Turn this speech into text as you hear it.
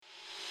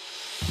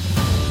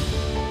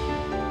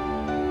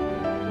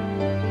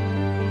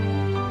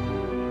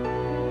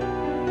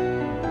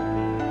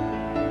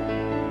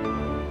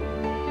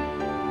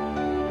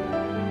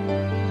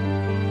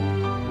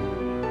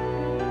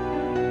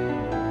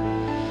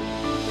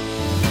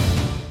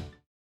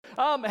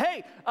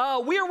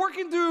We are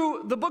working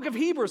through the book of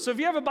Hebrews. So if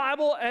you have a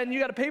Bible and you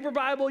got a paper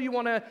Bible, you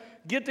want to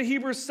get to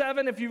Hebrews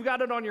 7. If you've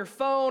got it on your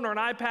phone or an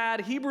iPad,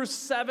 Hebrews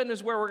 7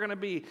 is where we're going to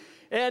be.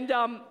 And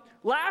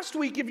last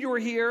week, if you were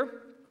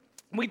here,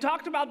 we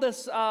talked about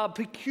this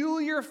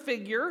peculiar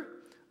figure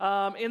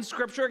in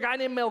Scripture, a guy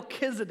named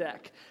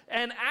Melchizedek.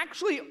 And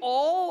actually,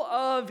 all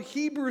of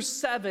Hebrews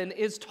 7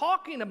 is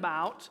talking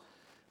about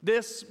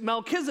this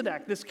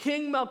Melchizedek, this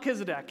King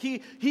Melchizedek.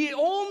 He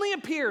only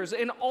appears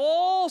in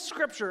all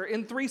Scripture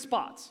in three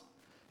spots.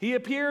 He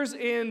appears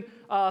in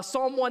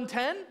Psalm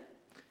 110,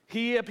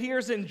 he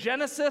appears in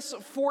Genesis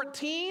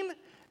 14,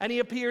 and he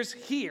appears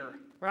here,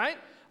 right?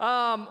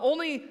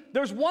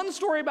 There's one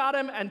story about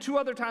him, and two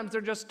other times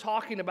they're just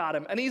talking about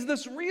him. And he's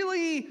this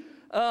really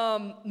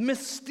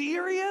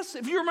mysterious,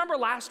 if you remember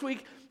last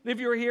week, if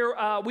you were here,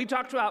 we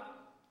talked about,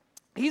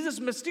 he's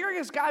this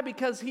mysterious guy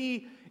because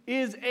he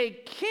is a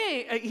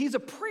king, he's a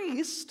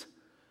priest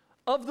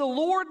of the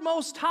Lord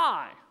Most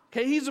High.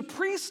 Okay, he's a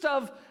priest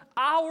of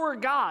our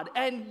God,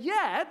 and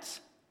yet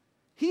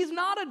he's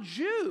not a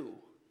Jew.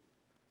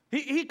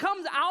 He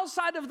comes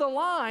outside of the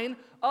line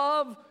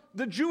of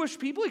the Jewish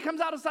people. He comes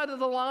outside of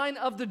the line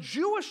of the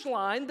Jewish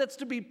line that's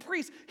to be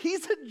priest.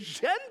 He's a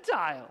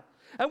Gentile,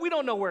 and we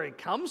don't know where he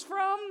comes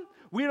from.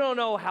 We don't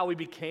know how he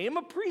became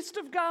a priest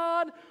of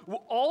God.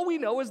 All we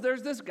know is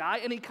there's this guy,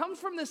 and he comes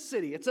from this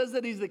city. It says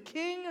that he's the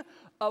king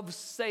of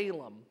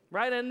Salem,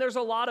 right? And there's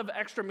a lot of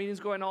extra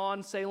meanings going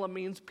on. Salem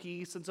means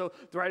peace, and so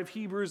the writer of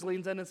Hebrews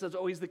leans in and says,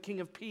 oh, he's the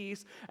king of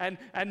peace. And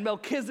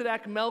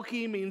Melchizedek,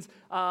 Melchi means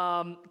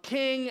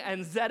king,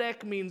 and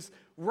Zedek means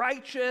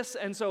righteous,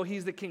 and so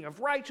he's the king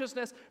of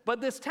righteousness.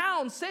 But this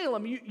town,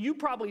 Salem, you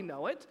probably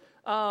know it.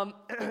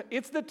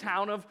 It's the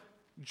town of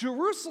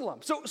Jerusalem.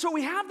 So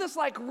we have this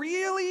like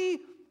really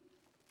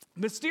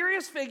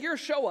mysterious figure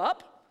show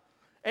up,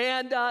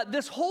 and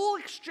this whole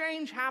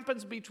exchange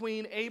happens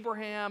between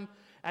Abraham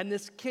and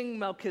this King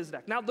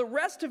Melchizedek. Now, the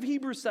rest of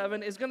Hebrews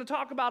 7 is going to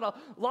talk about a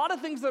lot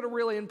of things that are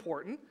really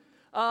important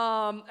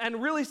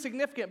and really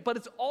significant, but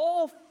it's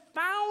all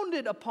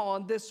founded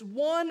upon this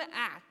one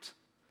act.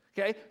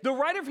 Okay, the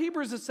writer of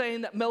Hebrews is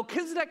saying that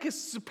Melchizedek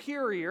is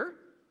superior.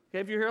 Okay,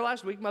 if you're here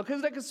last week,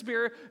 Melchizedek is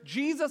superior.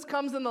 Jesus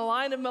comes in the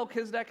line of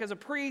Melchizedek as a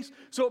priest,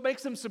 so it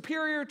makes him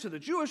superior to the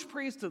Jewish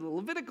priest, to the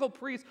Levitical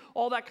priest,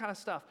 all that kind of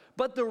stuff.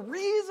 But the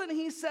reason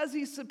he says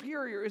he's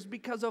superior is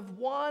because of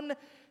one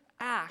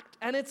act,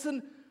 and it's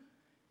an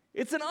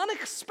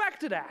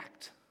unexpected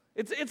act.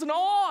 It's an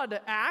odd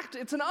act.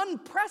 It's an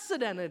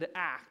unprecedented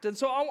act. And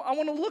so I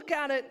want to look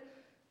at it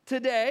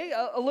today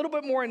a little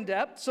bit more in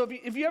depth. So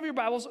if you have your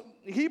Bibles,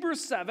 Hebrews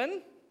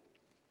 7,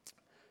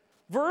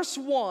 verse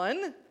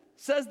 1,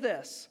 says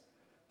this: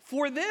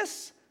 for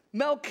this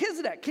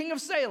Melchizedek, king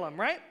of Salem,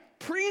 right?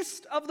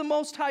 Priest of the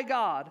Most High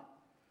God,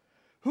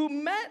 who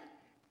met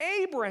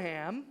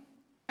Abraham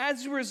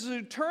as he was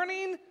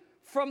returning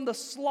from the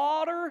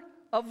slaughter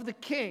of the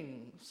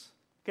kings.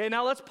 Okay,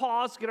 now let's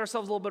pause, get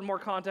ourselves a little bit more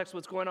context of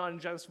what's going on in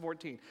Genesis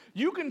 14.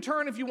 You can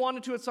turn if you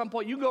wanted to at some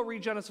point. You go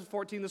read Genesis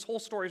 14. This whole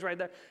story is right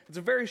there. It's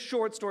a very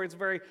short story. It's a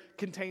very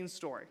contained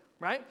story,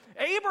 right?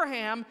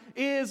 Abraham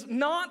is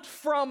not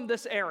from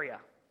this area.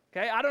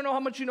 Okay, I don't know how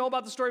much you know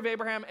about the story of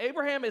Abraham.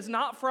 Abraham is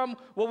not from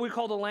what we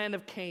call the land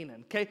of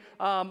Canaan, okay,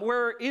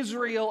 where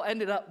Israel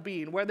ended up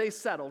being, where they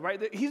settled,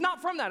 right? He's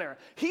not from that area.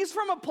 He's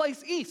from a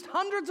place east,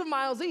 hundreds of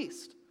miles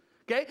east,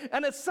 okay?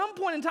 And at some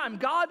point in time,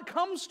 God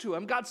comes to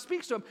him, God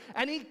speaks to him,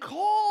 and he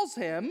calls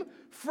him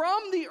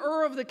from the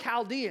Ur of the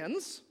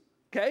Chaldeans,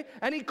 okay?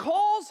 And he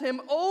calls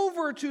him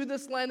over to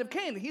this land of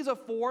Canaan. He's a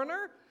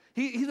foreigner.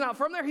 He's not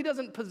from there. He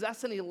doesn't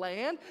possess any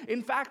land.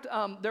 In fact,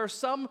 there are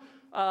some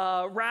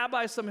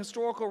rabbis, some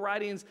historical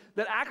writings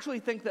that actually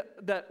think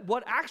that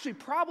what actually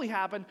probably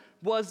happened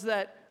was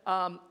that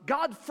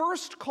God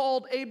first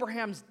called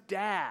Abraham's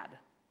dad.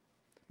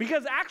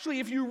 Because actually,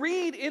 if you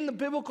read in the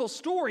biblical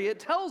story,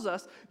 it tells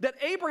us that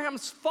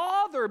Abraham's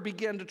father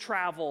began to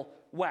travel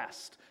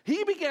west.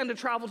 He began to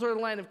travel to the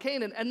land of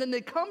Canaan, and then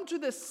they come to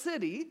this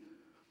city,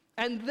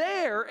 and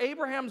there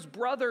Abraham's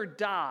brother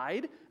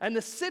died, and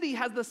the city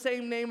has the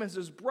same name as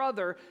his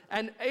brother,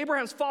 and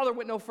Abraham's father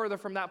went no further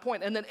from that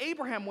point. And then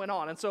Abraham went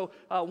on. And so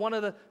one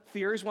of the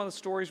theories, one of the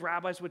stories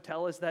rabbis would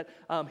tell is that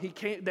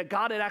that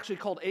God had actually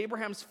called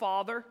Abraham's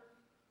father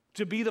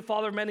to be the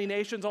father of many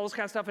nations, all this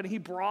kind of stuff, and he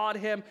brought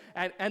him,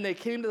 and they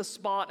came to the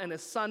spot, and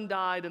his son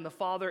died, and the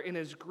father in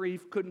his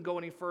grief couldn't go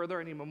any further,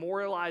 and he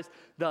memorialized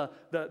the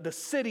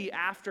city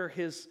after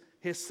his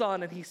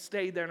son, and he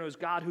stayed there, and it was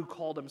God who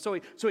called him. So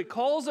he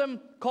calls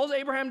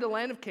Abraham to the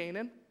land of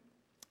Canaan,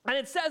 and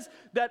it says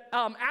that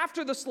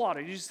after the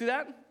slaughter, did you see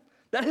that?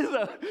 That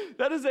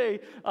is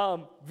a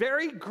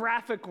very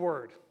graphic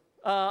word.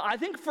 I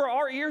think for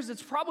our ears,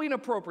 it's probably an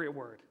appropriate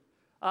word.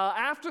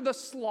 After the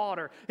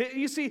slaughter.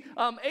 You see,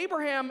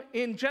 Abraham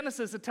in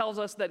Genesis, it tells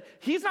us that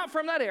he's not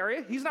from that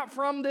area. He's not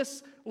from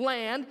this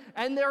land.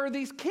 And there are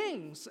these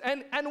kings.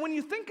 And when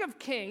you think of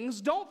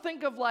kings, don't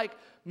think of like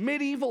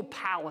medieval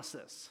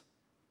palaces,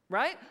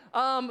 right?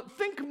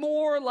 Think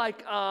more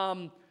like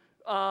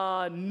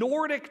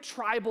Nordic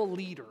tribal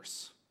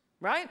leaders.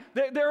 right?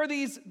 There are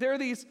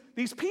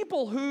these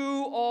people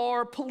who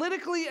are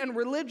politically and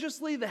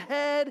religiously the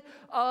head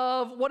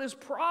of what is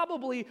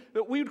probably,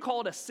 we would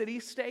call it a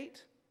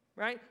city-state,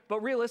 right?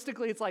 But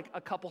realistically, it's like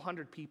a couple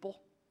hundred people.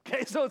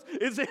 Okay, so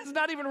it's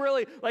not even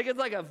really, like it's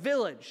like a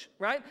village,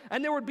 right?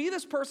 And there would be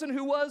this person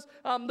who was,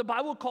 the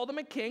Bible called them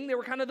a king. They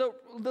were kind of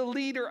the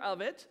leader of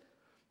it.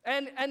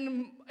 And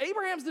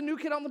Abraham's the new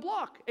kid on the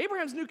block.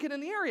 Abraham's the new kid in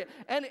the area.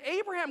 And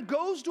Abraham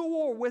goes to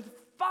war with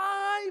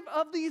 5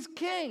 of these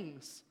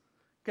kings,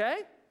 okay?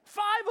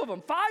 5 of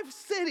them, 5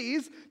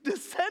 cities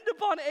descend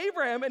upon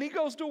Abraham, and he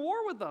goes to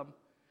war with them.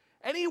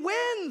 And he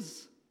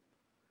wins.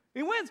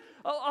 He wins.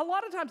 A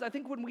lot of times, I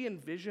think when we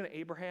envision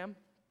Abraham,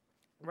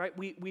 right,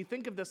 we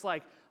think of this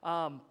like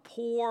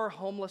poor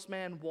homeless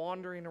man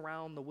wandering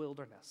around the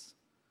wilderness,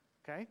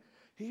 okay?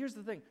 Here's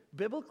the thing.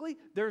 Biblically,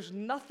 there's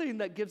nothing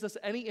that gives us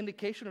any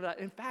indication of that.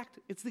 In fact,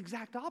 it's the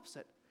exact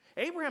opposite.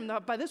 Abraham,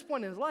 by this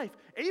point in his life,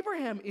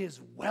 Abraham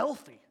is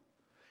wealthy.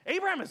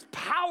 Abraham is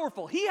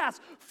powerful. He has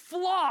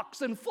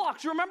flocks and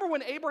flocks. You remember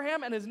when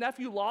Abraham and his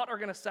nephew Lot are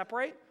going to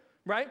separate,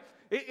 right?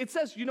 It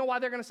says, you know why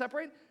they're going to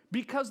separate?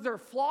 Because their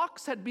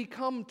flocks had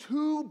become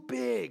too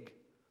big.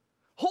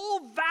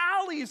 Whole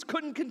valleys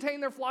couldn't contain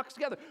their flocks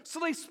together. So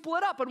they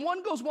split up, and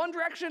one goes one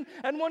direction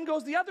and one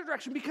goes the other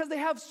direction because they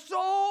have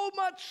so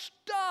much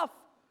stuff.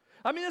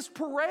 I mean, this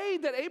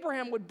parade that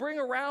Abraham would bring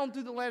around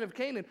through the land of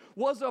Canaan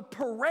was a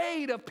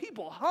parade of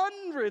people,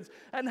 hundreds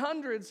and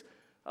hundreds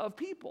of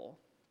people.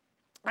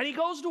 And he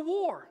goes to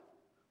war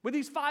with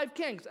these 5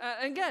 kings.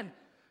 And again,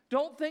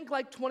 don't think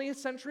like 20th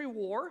century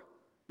war,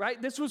 right?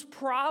 This was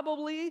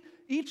probably,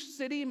 each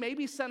city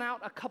maybe sent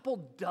out a couple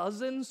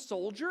dozen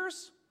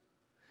soldiers.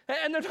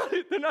 And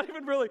they're not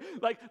even really,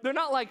 they're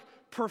not like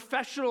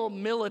professional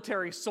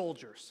military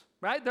soldiers,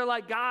 right? They're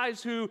like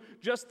guys who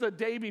just the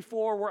day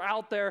before were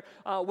out there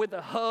with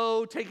a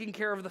hoe taking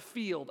care of the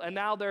field. And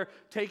now they're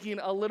taking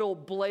a little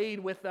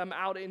blade with them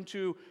out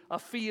into a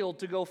field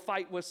to go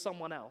fight with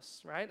someone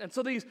else, right? And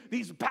so these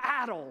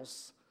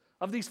battles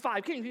of these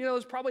 5 kings,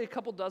 there's probably a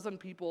couple dozen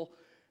people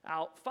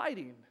out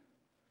fighting.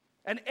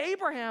 And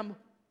Abraham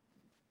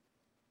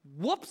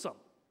whoops them.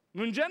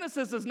 I mean,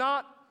 Genesis is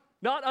not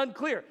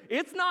unclear.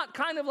 It's not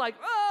kind of like,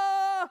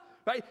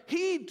 right?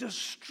 He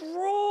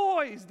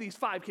destroys these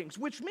 5 kings,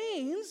 which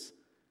means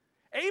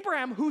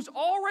Abraham, who's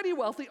already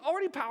wealthy,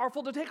 already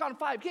powerful to take on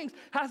 5 kings,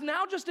 has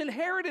now just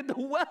inherited the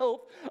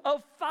wealth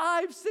of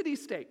 5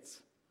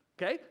 city-states.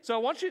 Okay? So I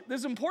want you, this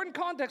is important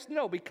context to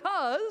know,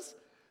 because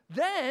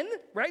then,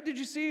 right, did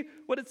you see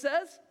what it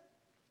says?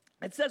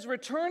 It says,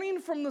 returning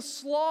from the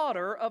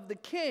slaughter of the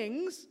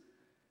kings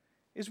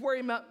is where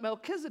he met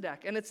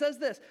Melchizedek. And it says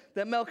this,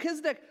 that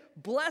Melchizedek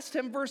blessed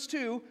him, verse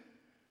 2,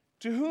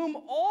 to whom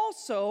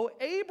also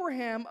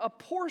Abraham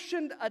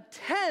apportioned a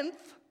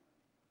 10th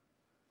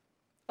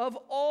of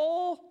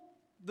all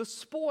the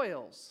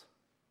spoils.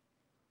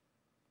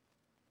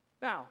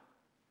 Now,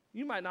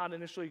 you might not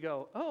initially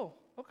go, oh,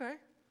 okay.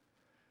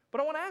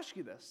 But I want to ask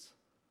you this.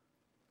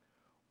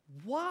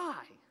 Why?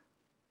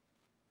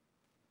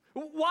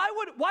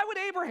 Why would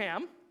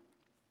Abraham,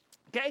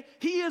 okay,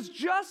 he is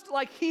just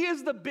like, he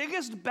is the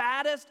biggest,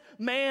 baddest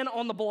man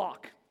on the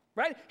block,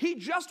 right? He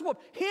just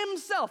whooped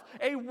himself,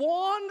 a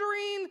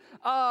wandering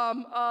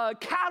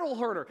cattle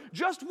herder,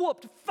 just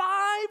whooped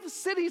 5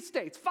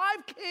 city-states, 5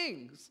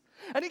 kings.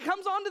 And he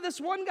comes on to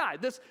this one guy,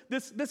 this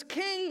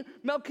king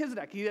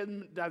Melchizedek. He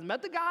hasn't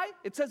met the guy.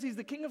 It says he's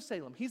the king of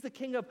Salem. He's the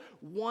king of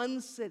one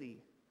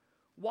city.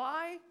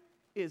 Why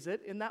is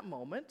it in that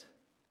moment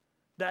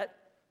that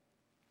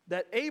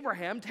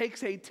Abraham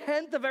takes a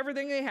 10th of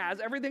everything he has,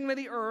 everything that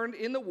he earned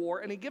in the war,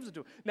 and he gives it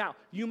to him? Now,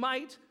 you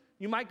might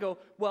go,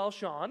 well,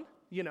 Sean,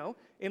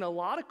 in a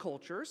lot of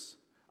cultures,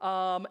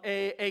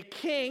 a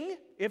king,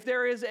 if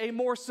there is a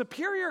more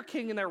superior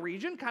king in their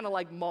region, kind of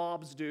like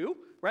mobs do,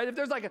 right? If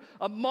there's like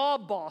a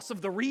mob boss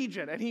of the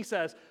region, and he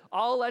says,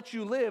 I'll let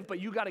you live, but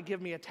you got to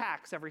give me a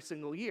tax every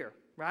single year,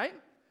 right?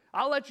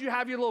 I'll let you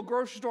have your little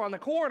grocery store on the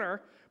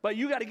corner, but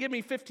you got to give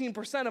me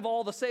 15% of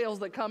all the sales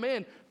that come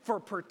in for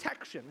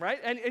protection, right?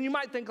 And you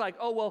might think like,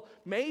 oh, well,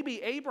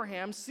 maybe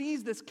Abraham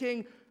sees this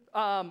king,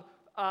 and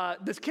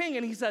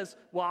he says,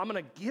 well, I'm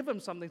going to give him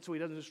something so he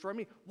doesn't destroy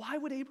me. Why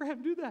would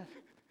Abraham do that?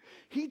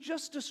 He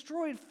just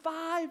destroyed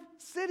 5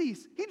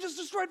 cities. He just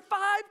destroyed 5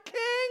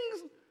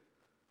 kings,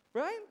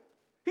 right?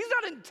 He's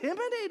not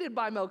intimidated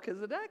by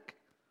Melchizedek.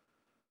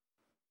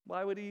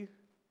 Why would he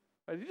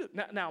do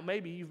it? Now,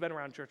 maybe you've been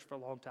around church for a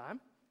long time,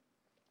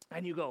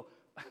 and you go,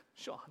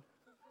 Sean,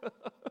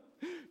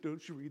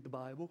 don't you read the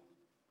Bible?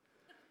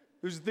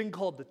 There's a thing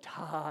called the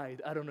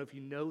tithe. I don't know if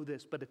you know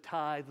this, but a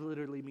tithe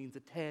literally means a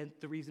 10th.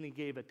 The reason he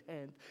gave a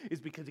 10th is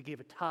because he gave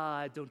a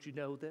tithe. Don't you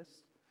know this?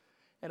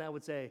 And I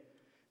would say,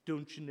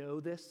 don't you know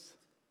this?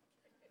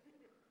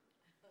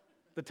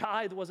 The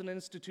tithe wasn't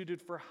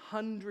instituted for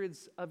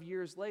hundreds of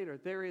years later.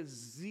 There is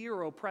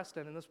 0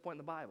 precedent in this point in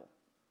the Bible.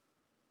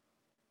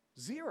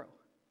 0.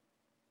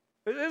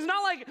 It's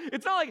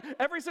not like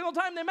every single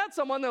time they met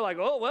someone, they're like,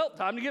 oh, well,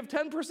 time to give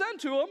 10%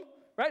 to them.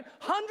 right?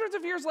 Hundreds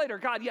of years later,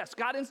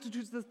 God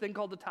institutes this thing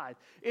called the tithe.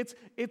 It's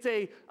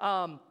a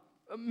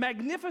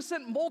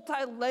magnificent,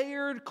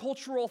 multi-layered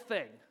cultural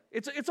thing.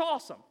 It's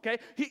awesome, okay?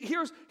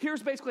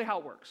 Here's basically how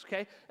it works,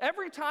 okay?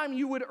 Every time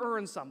you would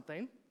earn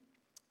something,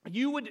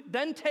 you would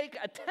then take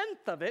a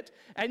tenth of it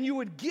and you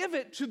would give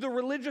it to the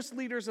religious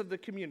leaders of the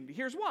community.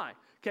 Here's why,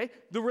 okay?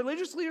 The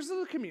religious leaders of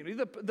the community,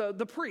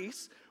 the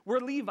priests,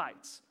 were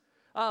Levites.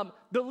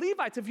 The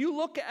Levites, if you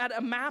look at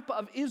a map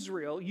of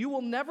Israel, you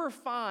will never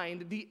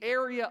find the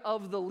area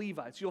of the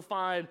Levites. You'll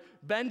find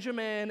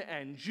Benjamin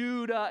and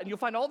Judah, and you'll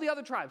find all the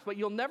other tribes, but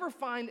you'll never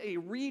find a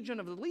region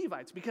of the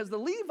Levites because the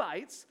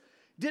Levites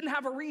didn't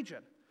have a region.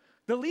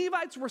 The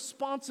Levites'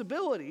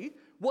 responsibility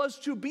was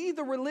to be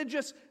the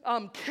religious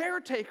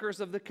caretakers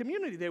of the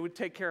community. They would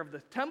take care of the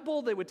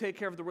temple. They would take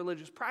care of the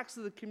religious practice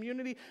of the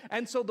community.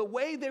 And so the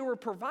way they were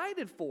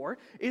provided for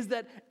is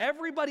that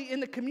everybody in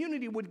the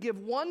community would give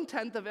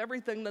 1/10 of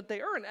everything that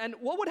they earn. And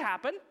what would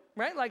happen,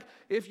 right? Like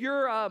if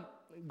you're a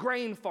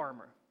grain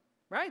farmer,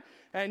 right?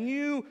 And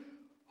you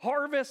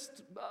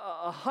harvest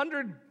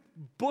 100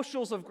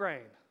 bushels of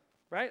grain,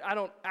 right? I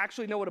don't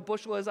actually know what a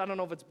bushel is. I don't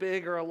know if it's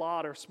big or a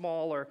lot or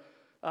small or...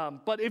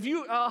 but if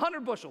you,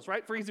 100 bushels,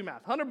 right, for easy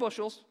math, 100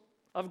 bushels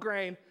of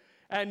grain,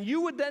 and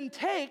you would then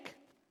take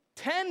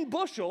 10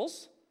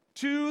 bushels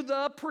to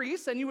the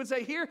priest, and you would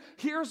say,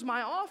 here's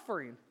my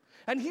offering.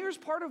 And here's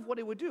part of what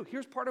it would do.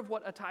 Here's part of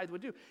what a tithe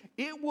would do.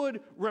 It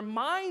would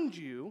remind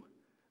you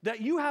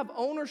that you have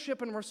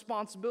ownership and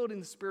responsibility in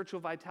the spiritual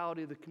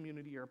vitality of the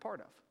community you're a part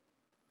of.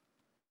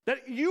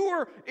 That you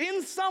are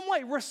in some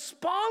way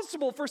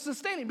responsible for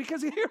sustaining,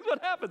 because here's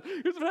what happens.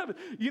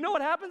 You know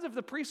what happens if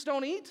the priests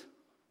don't eat?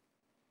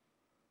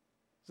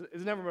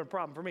 It's never been a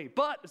problem for me.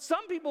 But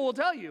some people will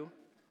tell you,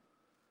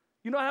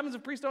 you know what happens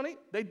if priests don't eat?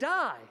 They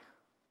die.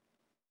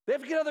 They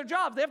have to get other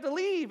jobs. They have to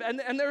leave,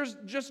 and there's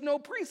just no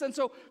priests. And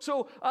so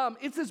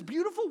it's this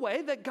beautiful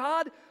way that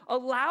God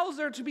allows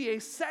there to be a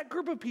set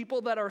group of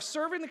people that are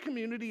serving the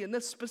community in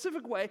this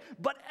specific way,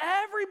 but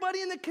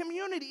everybody in the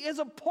community is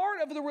a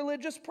part of the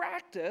religious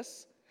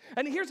practice.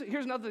 And here's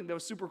another thing that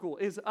was super cool,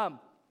 is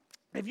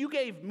if you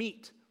gave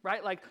meat,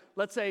 right? Like,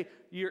 let's say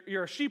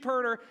you're a sheep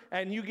herder,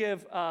 and you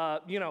give,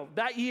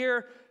 that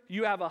year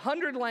you have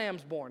 100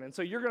 lambs born, and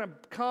so you're going to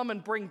come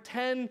and bring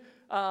 10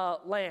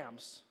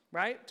 lambs,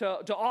 right,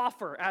 to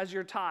offer as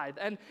your tithe.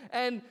 And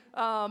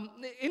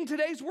in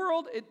today's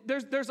world,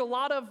 there's a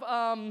lot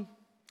of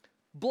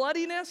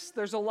bloodiness,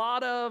 there's a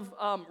lot of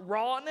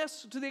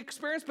rawness to the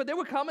experience, but they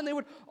would come and they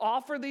would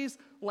offer these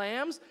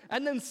lambs,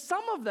 and then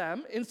some of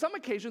them, in some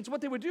occasions, what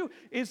they would do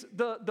is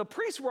the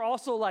priests were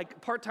also like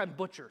part-time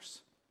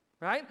butchers.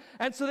 Right?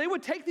 And so they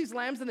would take these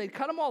lambs and they'd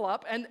cut them all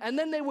up, and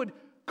then they would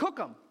cook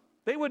them.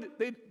 They'd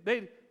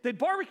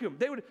barbecue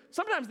them.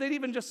 Sometimes they'd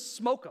even just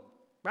smoke them,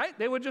 right?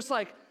 They would just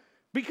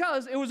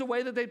because it was a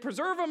way that they'd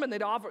preserve them, and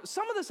they'd offer.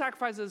 Some of the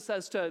sacrifices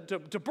says to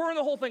burn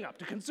the whole thing up,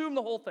 to consume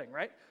the whole thing,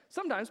 right?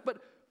 Sometimes, but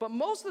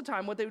most of the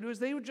time what they would do is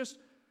they would just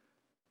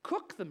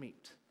cook the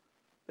meat.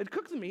 They'd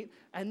cook the meat,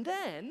 and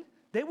then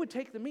they would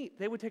take the meat,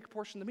 they would take a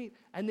portion of the meat,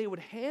 and they would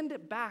hand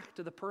it back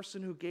to the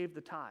person who gave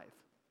the tithe.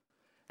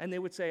 And they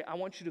would say, I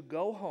want you to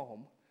go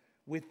home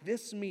with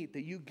this meat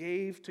that you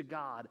gave to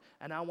God,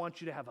 and I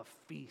want you to have a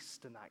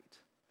feast tonight.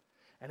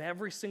 And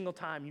every single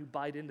time you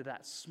bite into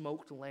that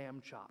smoked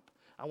lamb chop,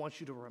 I want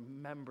you to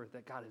remember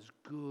that God is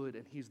good,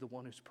 and he's the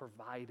one who's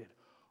provided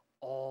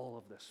all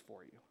of this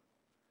for you.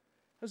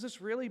 There's this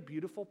really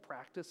beautiful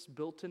practice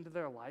built into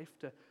their life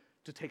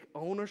to take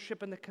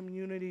ownership in the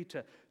community,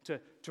 to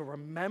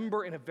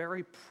remember in a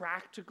very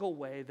practical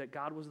way that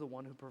God was the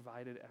one who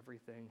provided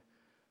everything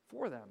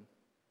for them.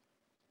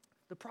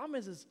 The problem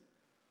is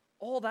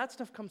all that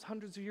stuff comes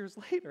hundreds of years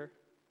later.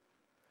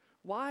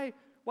 Why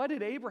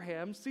did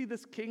Abraham see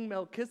this King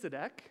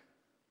Melchizedek,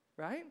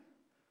 right?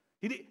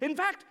 In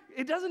fact,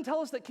 it doesn't tell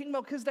us that King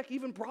Melchizedek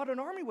even brought an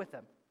army with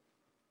him,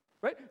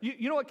 right?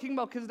 You know what King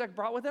Melchizedek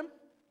brought with him?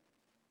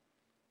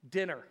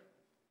 Dinner.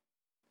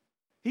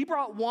 He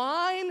brought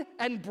wine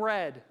and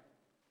bread.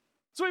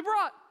 So he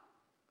brought,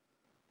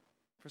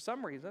 for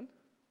some reason,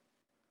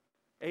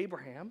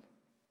 Abraham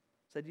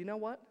said, you know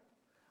what?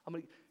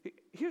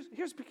 Here's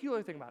the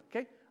peculiar thing about it,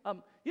 okay?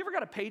 You ever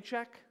got a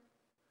paycheck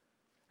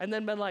and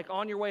then been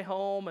on your way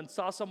home and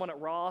saw someone at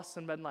Ross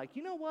and been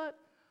you know what?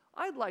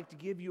 I'd like to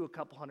give you a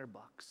couple $100.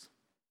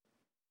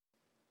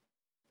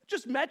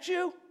 Just met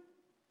you.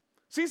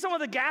 See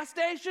someone at the gas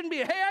station,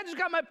 hey, I just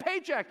got my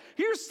paycheck.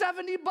 Here's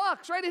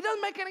 $70, right? It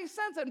doesn't make any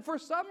sense. And for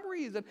some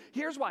reason,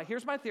 here's why.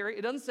 Here's my theory.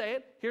 It doesn't say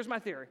it. Here's my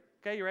theory.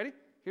 Okay, you ready?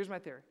 Here's my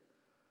theory.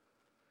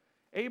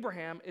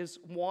 Abraham is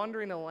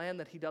wandering a land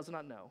that he does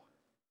not know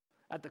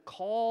at the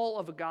call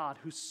of a God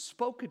who's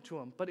spoken to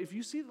him. But if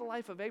you see the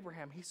life of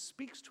Abraham, he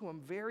speaks to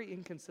him very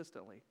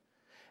inconsistently.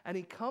 And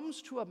he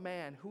comes to a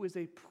man who is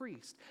a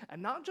priest,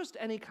 and not just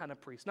any kind of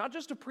priest, not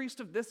just a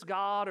priest of this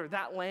God or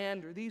that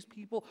land or these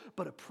people,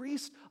 but a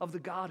priest of the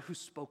God who's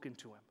spoken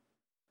to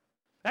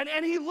him.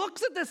 And he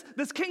looks at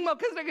this King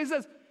Melchizedek and he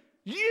says,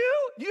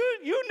 you know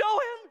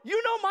him?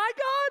 You know my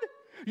God?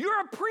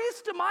 You're a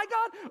priest to my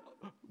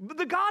God,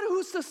 the God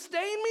who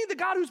sustained me, the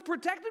God who's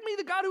protected me,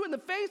 the God who in the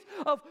face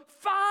of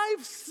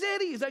 5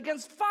 cities,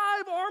 against 5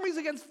 armies,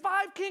 against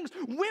 5 kings,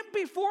 went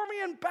before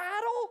me in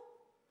battle.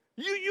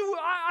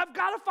 I've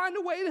got to find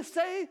a way to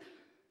say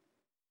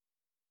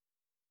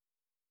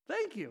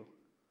thank you.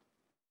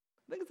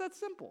 I think it's that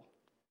simple.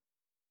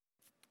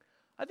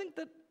 I think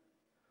that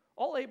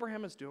all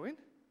Abraham is doing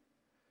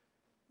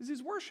is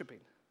he's worshiping.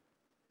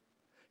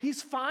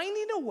 He's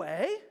finding a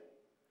way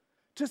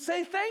to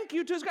say thank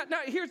you to his God. Now,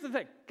 here's the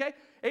thing, okay?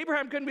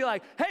 Abraham couldn't be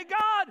like, hey,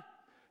 God,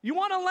 you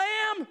want a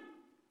lamb?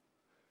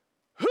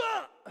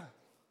 Huh!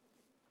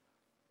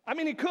 I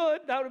mean, he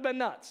could. That would have been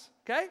nuts,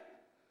 okay?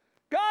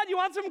 God, you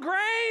want some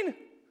grain?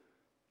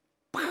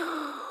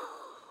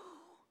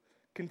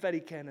 Confetti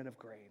cannon of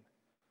grain.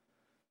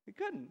 He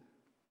couldn't.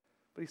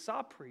 But he saw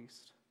a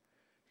priest.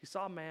 He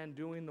saw a man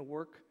doing the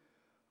work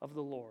of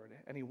the Lord,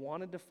 and he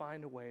wanted to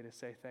find a way to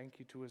say thank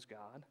you to his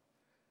God.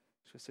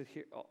 So he said,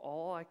 here,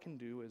 all I can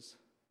do is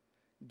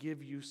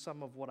give you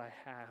some of what I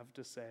have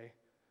to say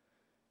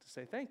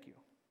thank you.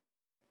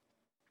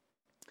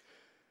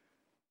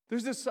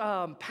 There's this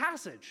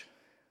passage,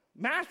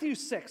 Matthew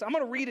 6. I'm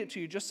going to read it to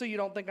you just so you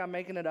don't think I'm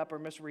making it up or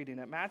misreading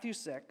it. Matthew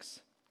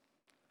 6,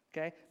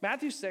 okay?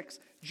 Matthew 6,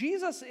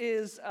 Jesus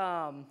is,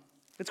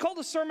 it's called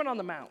the Sermon on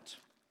the Mount.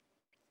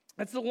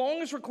 It's the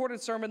longest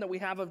recorded sermon that we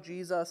have of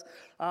Jesus.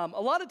 A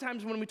lot of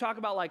times when we talk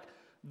about like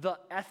the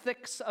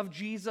ethics of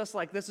Jesus,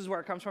 like this is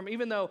where it comes from,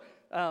 even though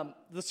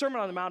the Sermon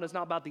on the Mount is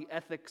not about the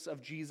ethics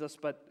of Jesus,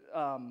 but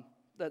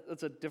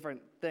that's a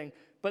different thing.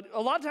 But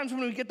a lot of times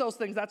when we get those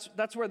things,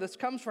 that's where this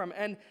comes from.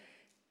 And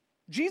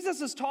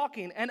Jesus is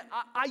talking, and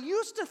I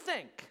used to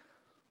think,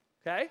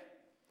 okay?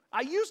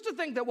 I used to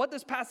think that what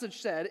this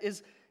passage said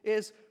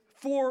is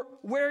for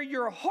where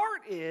your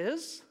heart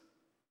is,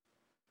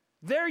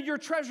 there your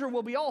treasure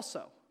will be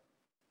also.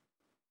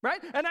 Right?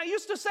 And I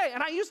used to say,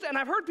 and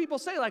I've heard people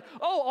say like,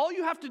 oh, all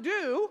you have to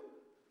do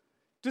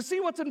to see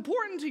what's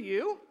important to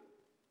you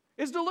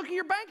is to look at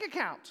your bank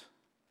account.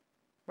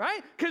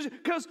 Right?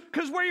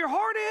 Because where your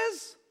heart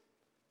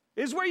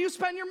is where you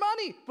spend your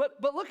money.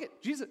 But look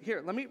at Jesus.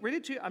 Here, let me read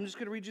it to you. I'm just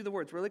going to read you the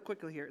words really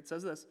quickly here. It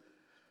says this.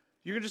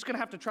 You're just going to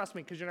have to trust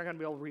me because you're not going to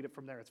be able to read it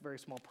from there. It's very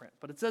small print.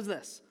 But it says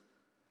this.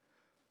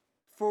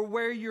 For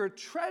where your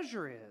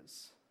treasure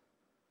is,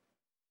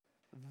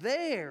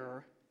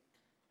 there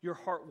your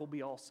heart will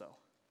be also.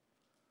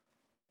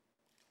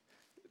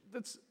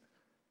 That's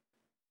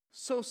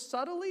so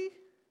subtly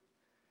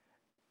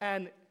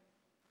and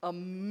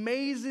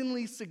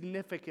amazingly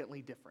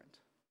significantly different.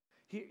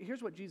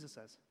 Here's what Jesus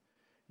says.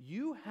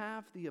 You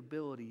have the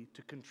ability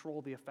to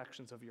control the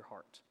affections of your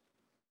heart.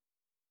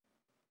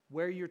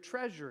 Where your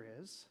treasure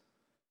is,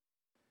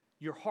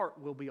 your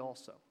heart will be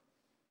also.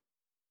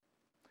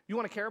 You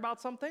want to care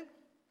about something?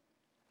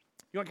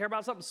 You want to care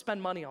about something?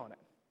 Spend money on it.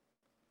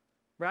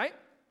 Right?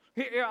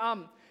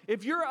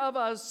 If you're of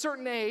a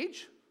certain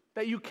age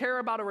that you care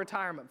about a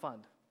retirement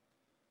fund,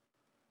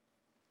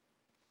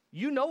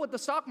 you know what the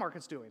stock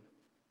market's doing.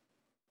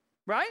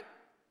 Right?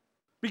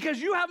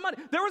 Because you have money.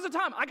 There was a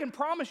time, I can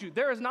promise you,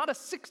 there is not a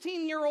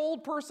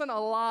 16-year-old person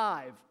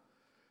alive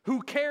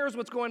who cares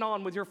what's going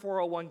on with your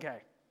 401k.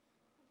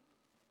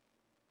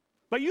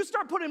 But you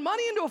start putting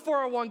money into a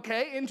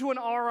 401k, into an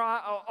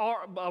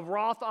a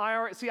Roth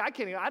IRA. See,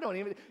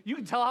 you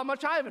can tell how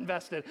much I've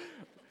invested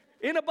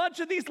in a bunch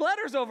of these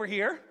letters over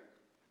here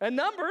and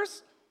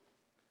numbers,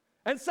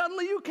 and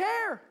suddenly you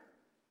care.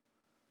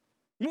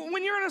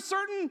 When you're in a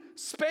certain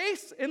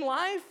space in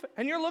life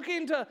and you're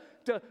looking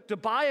to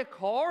buy a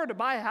car or to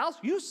buy a house,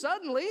 you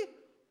suddenly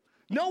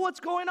know what's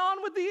going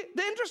on with the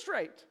interest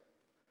rate.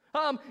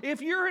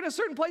 If you're in a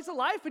certain place of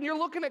life and you're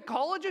looking at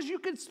colleges, you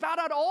can spout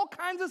out all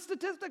kinds of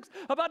statistics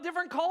about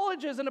different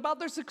colleges and about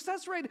their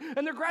success rate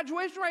and their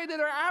graduation rate and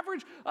their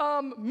average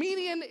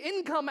median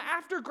income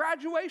after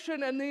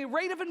graduation and the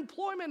rate of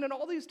employment and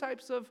all these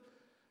types of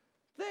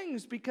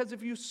things. Because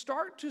if you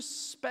start to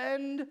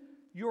spend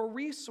your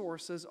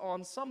resources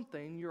on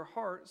something, your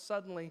heart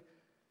suddenly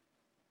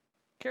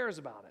cares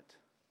about it.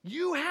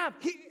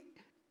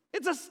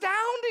 It's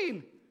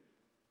astounding.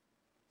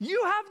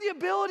 You have the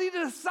ability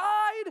to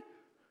decide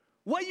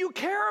what you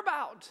care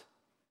about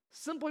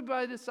simply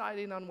by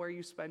deciding on where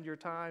you spend your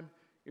time,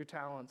 your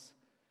talents,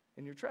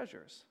 and your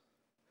treasures.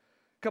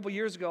 A couple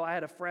years ago, I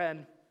had a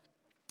friend,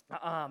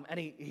 and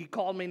he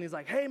called me and he's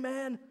like, hey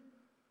man,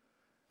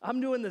 I'm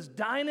doing this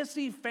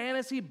Dynasty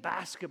Fantasy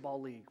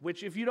Basketball League,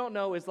 which if you don't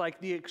know is like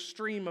the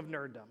extreme of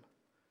nerddom.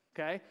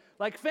 Okay?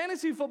 Like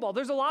fantasy football,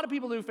 there's a lot of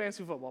people who do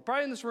fantasy football.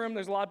 Probably in this room,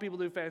 there's a lot of people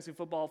who do fantasy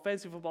football.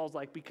 Fantasy football has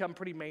like become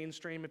pretty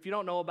mainstream. If you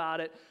don't know about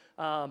it,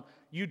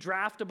 You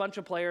draft a bunch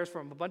of players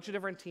from a bunch of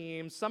different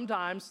teams.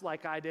 Sometimes,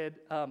 like I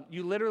did,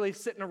 you literally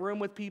sit in a room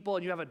with people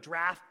and you have a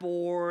draft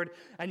board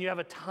and you have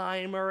a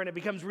timer and it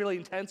becomes really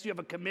intense. You have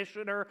a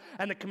commissioner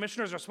and the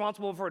commissioner is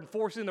responsible for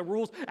enforcing the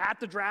rules at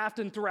the draft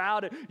and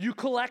throughout. You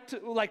collect,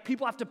 like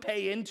people have to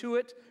pay into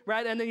it,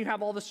 right? And then you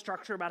have all the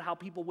structure about how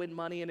people win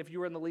money. And if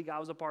you were in the league I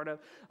was a part of,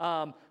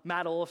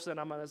 Matt Olofsson,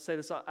 I'm going to say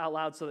this out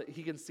loud so that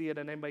he can see it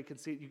and anybody can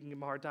see it. You can give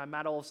him a hard time.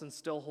 Matt Olofsson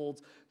still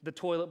holds the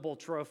toilet bowl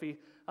trophy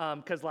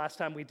because last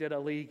time we did a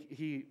league,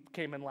 he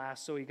came in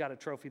last, so he got a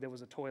trophy that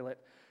was a toilet.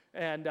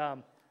 And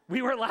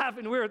we were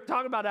laughing, we were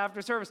talking about it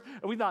after service,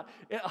 and we thought,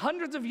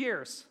 hundreds of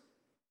years,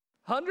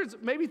 hundreds,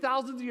 maybe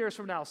thousands of years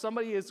from now,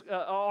 somebody is, an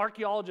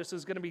archaeologist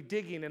is going to be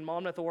digging in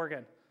Monmouth,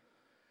 Oregon,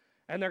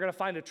 and they're going to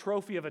find a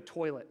trophy of a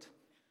toilet.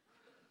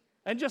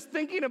 And just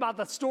thinking about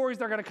the stories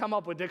they're going to come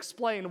up with to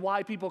explain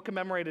why people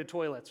commemorated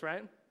toilets,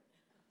 right?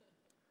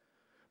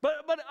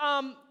 But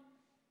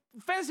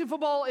fantasy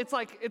football,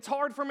 it's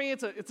hard for me.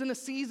 It's in a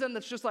season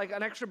that's just like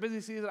an extra busy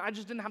season. I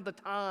just didn't have the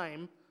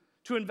time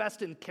to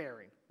invest in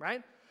caring,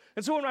 right?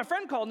 And so when my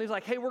friend called and he's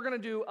like, hey, we're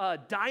going to do a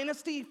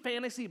Dynasty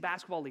Fantasy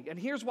Basketball League. And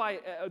here's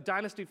why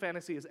Dynasty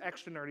Fantasy is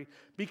extra nerdy.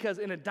 Because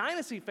in a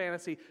Dynasty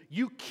Fantasy,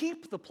 you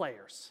keep the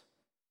players,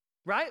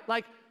 right?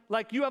 Like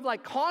you have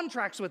like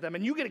contracts with them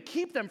and you get to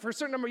keep them for a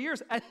certain number of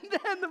years. And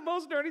then the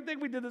most nerdy thing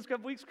we did this a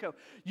couple weeks ago,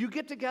 you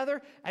get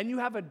together and you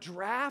have a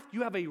draft,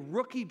 you have a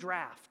rookie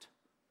draft.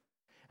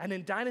 And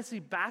in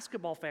Dynasty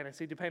Basketball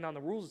Fantasy, depending on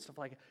the rules and stuff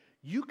like that,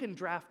 you can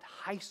draft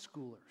high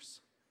schoolers.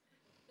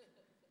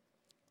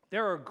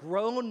 There are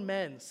grown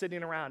men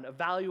sitting around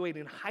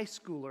evaluating high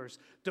schoolers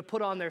to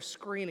put on their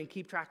screen and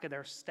keep track of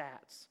their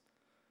stats,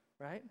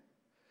 right?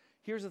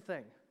 Here's the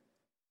thing.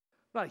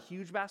 I'm not a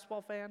huge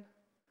basketball fan,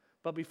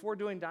 but before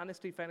doing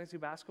Dynasty Fantasy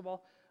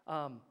Basketball,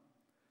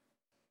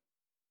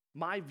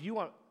 my view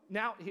on,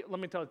 let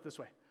me tell it this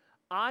way.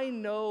 I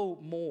know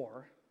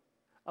more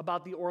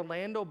about the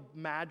Orlando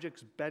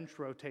Magic's bench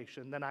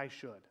rotation than I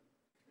should.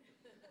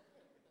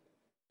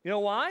 You know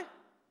why?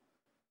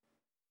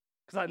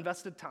 Because I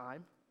invested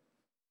time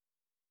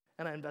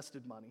and I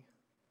invested money.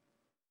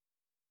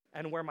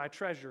 And where my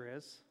treasure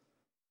is,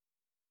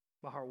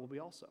 my heart will be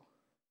also.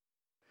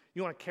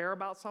 You want to care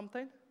about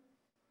something?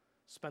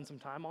 Spend some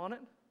time on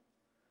it,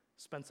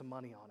 spend some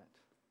money on it.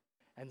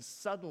 And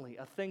suddenly,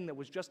 a thing that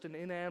was just an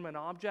inanimate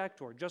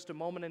object or just a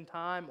moment in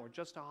time or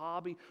just a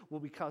hobby will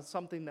become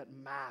something that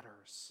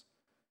matters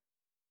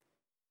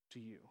to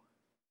you.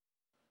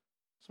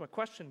 So my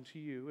question to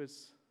you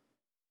is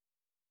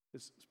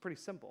pretty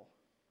simple.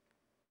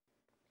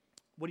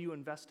 What are you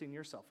investing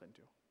yourself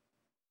into?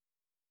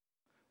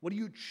 What are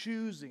you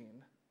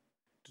choosing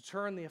to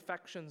turn the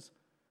affections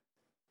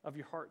of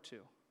your heart to?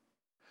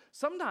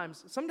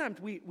 Sometimes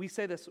we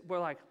say this, we're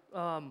like,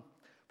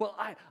 well,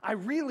 I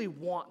really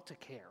want to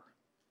care.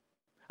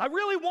 I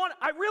really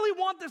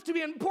want this to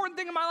be an important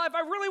thing in my life.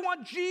 I really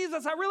want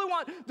Jesus. I really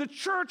want the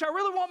church. I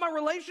really want my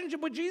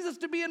relationship with Jesus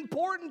to be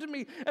important to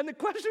me. And the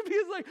question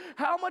is like,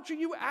 how much are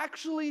you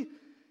actually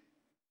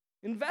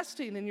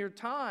investing in your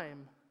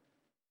time,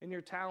 in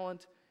your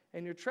talent,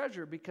 and your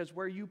treasure? Because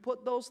where you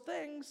put those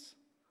things,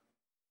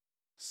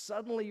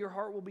 suddenly your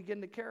heart will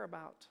begin to care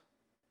about.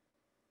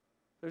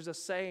 There's a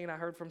saying I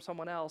heard from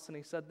someone else, and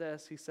he said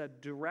this. He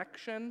said,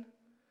 direction,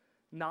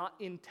 not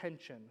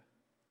intention,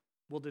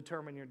 will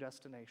determine your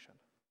destination.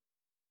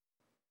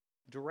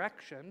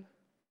 Direction,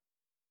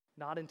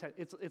 not intent.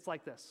 It's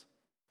like this.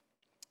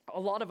 A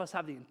lot of us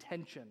have the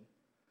intention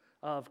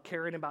of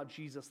caring about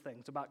Jesus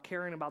things, about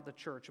caring about the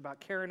church, about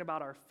caring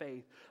about our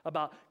faith,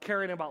 about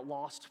caring about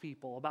lost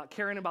people, about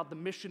caring about the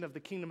mission of the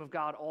kingdom of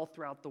God all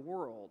throughout the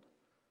world.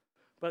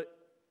 But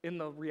in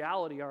the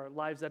reality, our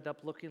lives end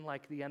up looking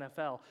like the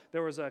NFL.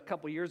 There was a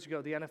couple years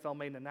ago, the NFL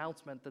made an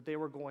announcement that they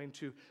were going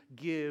to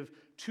give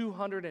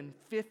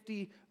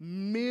 $250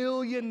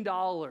 million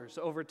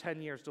over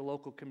 10 years to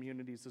local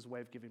communities as a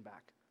way of giving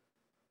back.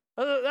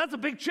 That's a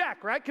big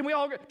check, right? Can we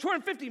all get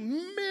 $250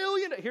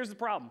 million? Here's the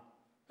problem.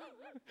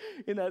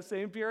 In that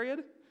same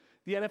period,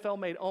 the NFL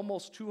made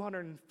almost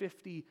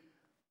 $250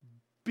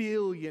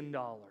 billion. You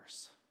know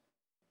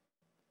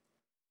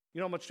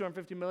how much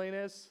 $250 million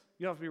is?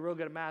 You don't have to be real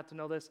good at math to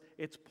know this.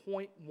 It's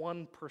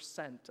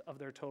 0.1% of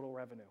their total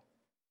revenue.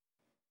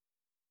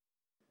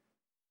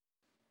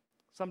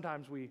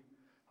 Sometimes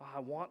I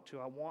want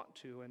to,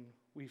 and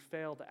we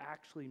fail to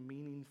actually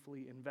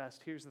meaningfully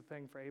invest. Here's the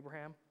thing for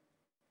Abraham.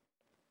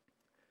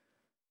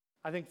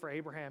 I think for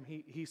Abraham,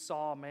 he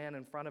saw a man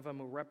in front of him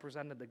who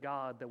represented the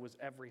God that was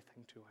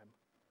everything to him.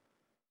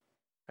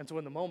 And so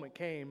when the moment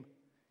came,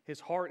 his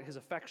heart, his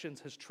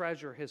affections, his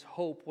treasure, his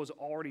hope was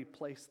already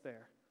placed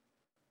there.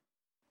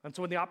 And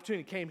so when the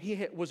opportunity came,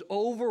 he was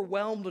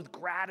overwhelmed with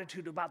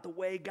gratitude about the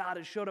way God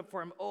has showed up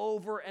for him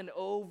over and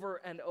over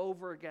and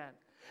over again.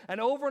 And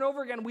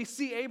over again, we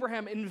see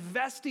Abraham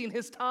investing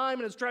his time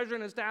and his treasure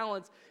and his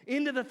talents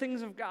into the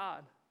things of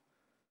God.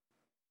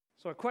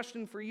 So a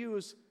question for you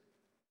is,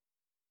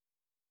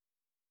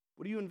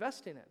 what are you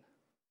investing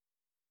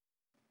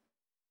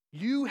in?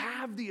 You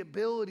have the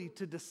ability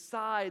to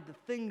decide the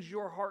things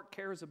your heart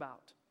cares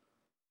about.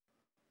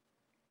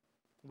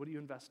 What are you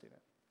investing in?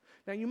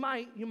 Now, you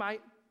might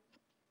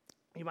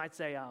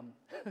say,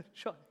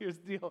 Sean, here's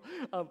the deal.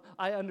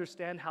 I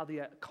understand how the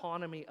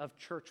economy of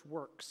church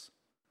works.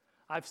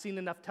 I've seen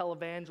enough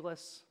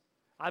televangelists.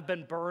 I've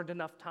been burned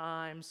enough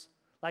times.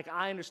 Like,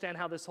 I understand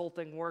how this whole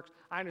thing works.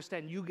 I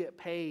understand you get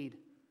paid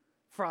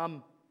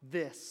from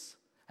this,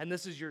 and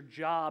this is your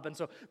job. And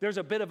so there's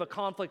a bit of a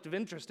conflict of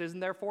interest, isn't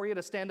there, for you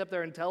to stand up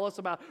there and tell us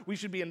about we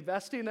should be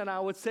investing? And I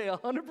would say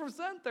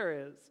 100%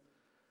 there is.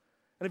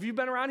 And if you've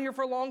been around here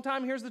for a long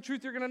time, here's the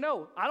truth you're going to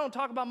know. I don't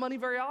talk about money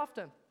very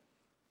often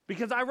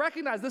because I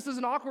recognize this is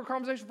an awkward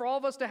conversation for all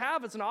of us to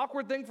have. It's an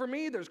awkward thing for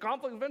me. There's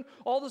conflict of interest,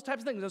 all those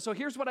types of things. And so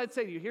here's what I'd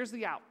say to you. Here's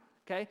the out.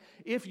 Okay?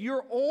 If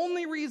your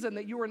only reason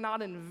that you are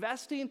not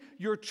investing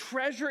your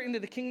treasure into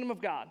the kingdom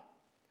of God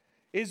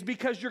is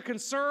because you're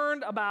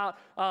concerned about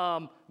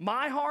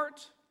my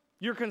heart,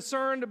 you're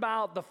concerned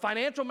about the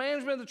financial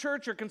management of the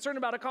church, you're concerned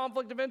about a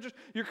conflict of interest,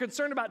 you're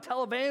concerned about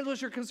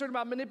televangelists, you're concerned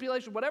about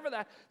manipulation, whatever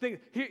that thing.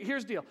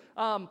 Here's the deal.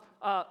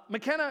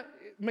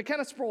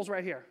 McKenna Sproul's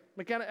right here.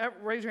 McKenna,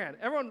 raise your hand.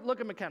 Everyone look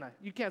at McKenna.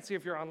 You can't see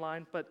if you're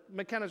online, but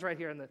McKenna's right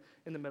here in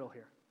the middle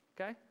here.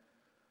 Okay?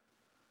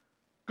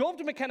 Go up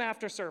to McKenna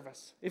after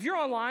service. If you're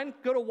online,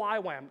 go to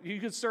YWAM. You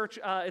can search,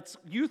 it's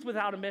Youth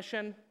Without a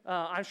Mission.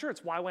 I'm sure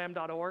it's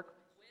ywam.org.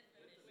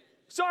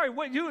 Sorry,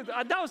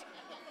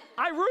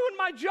 I ruined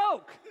my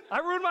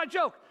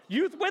joke.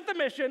 Youth with a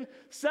Mission.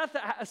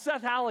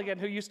 Seth Halligan,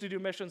 who used to do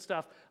mission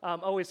stuff,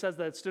 always says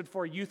that it stood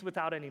for Youth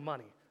Without Any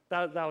Money.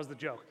 That was the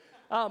joke.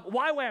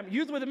 YWAM,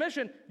 Youth with a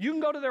Mission, you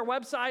can go to their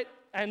website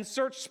and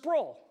search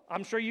Sproul.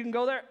 I'm sure you can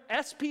go there,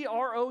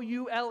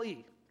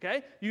 Sproule.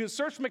 Okay? You can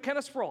search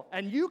McKenna Sproul,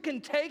 and you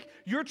can take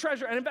your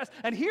treasure and invest.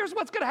 And here's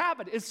what's going to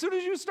happen. As soon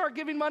as you start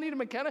giving money to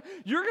McKenna,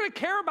 you're going to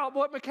care about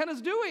what McKenna's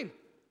doing.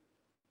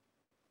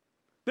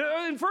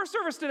 In first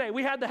service today,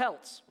 we had the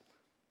Helts.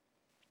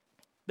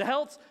 The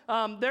Helts,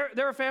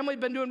 they're a family,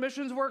 been doing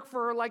missions work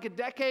for like a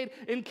decade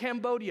in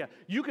Cambodia.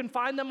 You can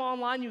find them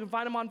online. You can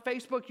find them on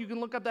Facebook. You can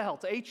look up the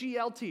Helts,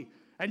 Helt.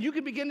 And you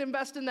can begin to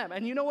invest in them.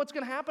 And you know what's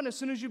going to happen as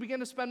soon as you begin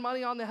to spend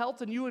money on the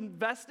Helts and you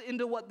invest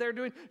into what they're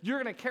doing?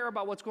 You're going to care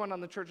about what's going on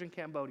in the church in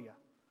Cambodia.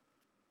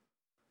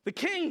 The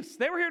Kings,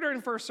 they were here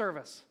during first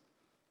service.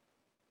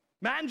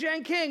 Matt and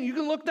Jan King, you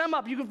can look them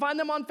up. You can find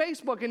them on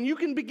Facebook, and you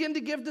can begin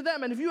to give to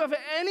them. And if you have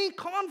any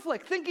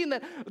conflict thinking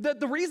that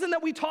the reason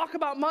that we talk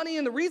about money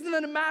and the reason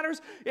that it matters,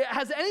 it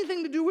has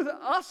anything to do with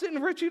us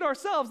enriching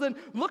ourselves, then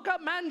look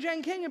up Matt and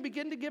Jan King and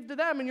begin to give to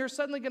them, and you're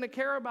suddenly going to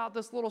care about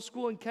this little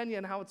school in Kenya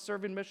and how it's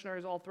serving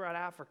missionaries all throughout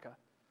Africa.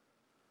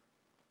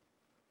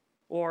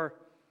 Or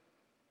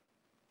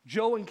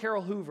Joe and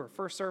Carol Hoover,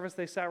 first service,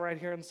 they sat right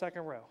here in the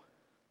second row.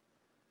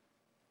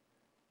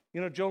 You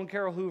know, Joe and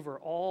Carol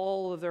Hoover,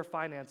 all of their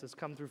finances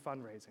come through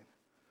fundraising.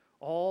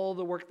 All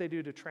the work they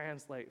do to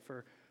translate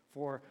for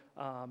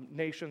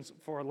nations,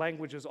 for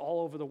languages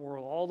all over the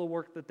world, all the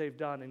work that they've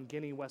done in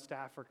Guinea, West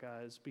Africa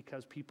is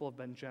because people have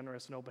been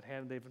generous and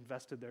open-handed. They've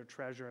invested their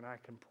treasure, and I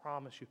can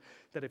promise you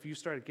that if you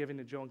started giving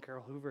to Joe and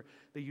Carol Hoover,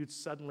 that you'd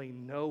suddenly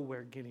know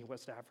where Guinea,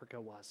 West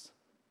Africa was.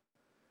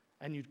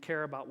 And you'd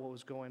care about what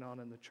was going on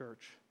in the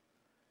church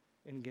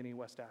in Guinea,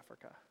 West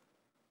Africa.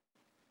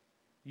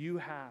 You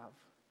have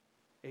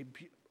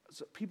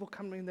so people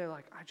come to me and they're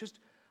like,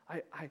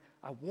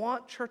 I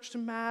want church to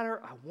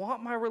matter. I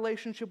want my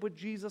relationship with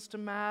Jesus to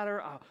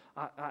matter.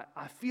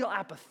 I feel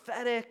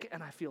apathetic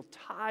and I feel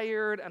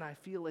tired and I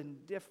feel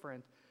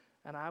indifferent.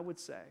 And I would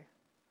say,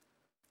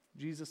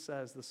 Jesus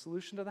says the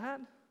solution to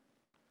that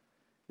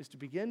is to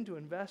begin to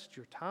invest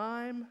your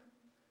time,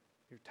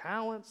 your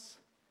talents,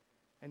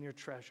 and your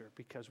treasure,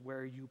 because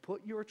where you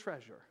put your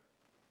treasure,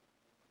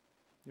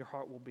 your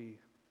heart will be.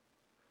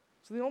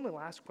 So the only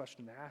last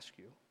question to ask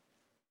you,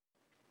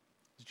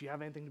 do you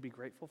have anything to be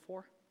grateful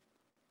for?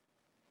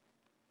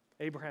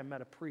 Abraham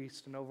met a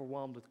priest and,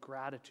 overwhelmed with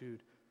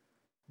gratitude,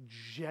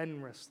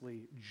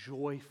 generously,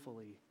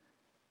 joyfully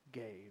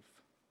gave.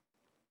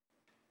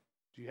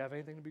 Do you have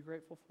anything to be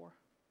grateful for?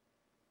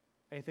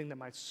 Anything that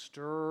might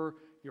stir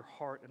your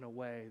heart in a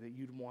way that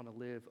you'd want to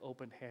live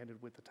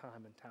open-handed with the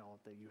time and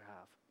talent that you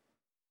have?